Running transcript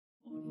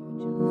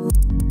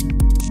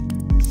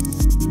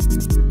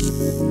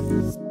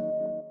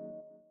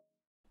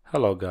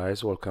Hello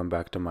guys, welcome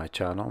back to my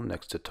channel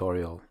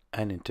NexTutorial,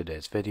 and in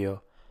today's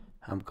video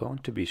I'm going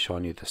to be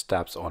showing you the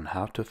steps on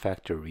how to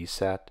factory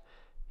reset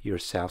your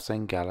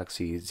Samsung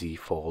Galaxy Z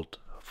Fold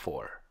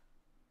 4.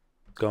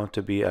 It's going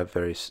to be a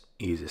very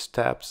easy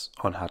steps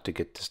on how to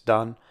get this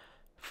done.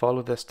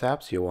 Follow the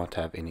steps, you won't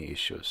have any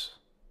issues.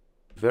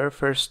 Very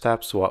first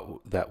steps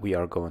that we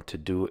are going to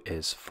do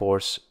is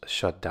force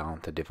shut down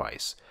the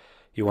device.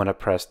 You want to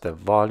press the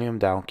volume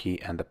down key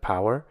and the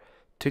power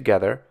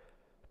together.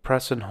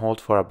 Press and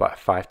hold for about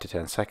 5 to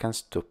 10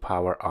 seconds to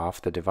power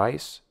off the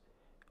device.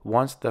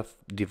 Once the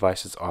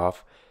device is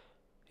off,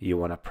 you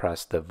want to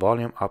press the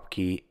volume up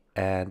key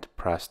and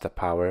press the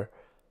power,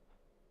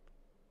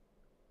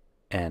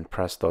 and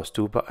press those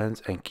two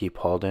buttons and keep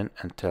holding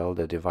until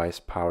the device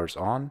powers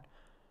on.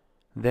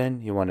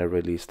 Then you want to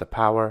release the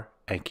power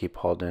and keep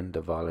holding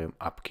the volume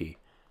up key.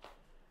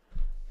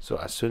 So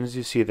as soon as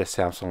you see the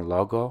Samsung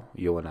logo,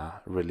 you want to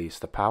release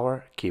the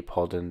power, keep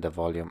holding the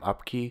volume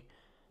up key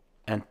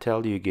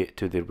until you get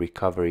to the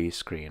recovery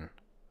screen.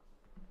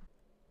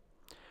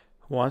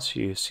 Once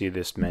you see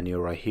this menu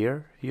right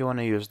here, you want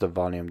to use the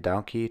volume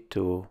down key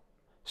to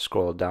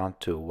scroll down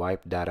to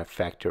wipe data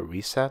factory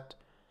reset,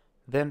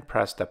 then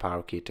press the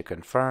power key to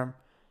confirm.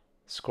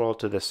 Scroll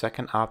to the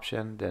second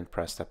option, then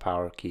press the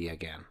power key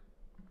again.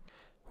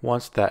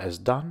 Once that is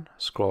done,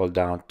 scroll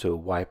down to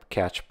wipe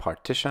cache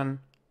partition,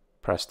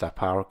 press the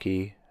power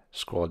key,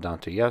 scroll down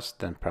to yes,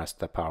 then press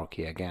the power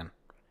key again.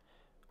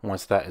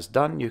 Once that is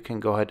done, you can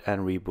go ahead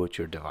and reboot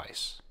your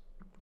device.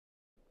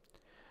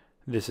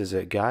 This is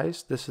it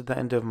guys, this is the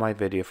end of my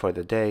video for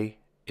the day.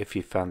 If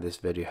you found this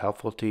video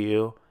helpful to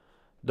you,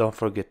 don't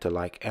forget to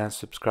like and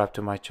subscribe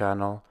to my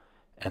channel,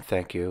 and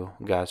thank you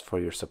guys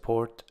for your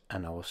support,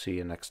 and I will see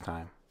you next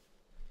time.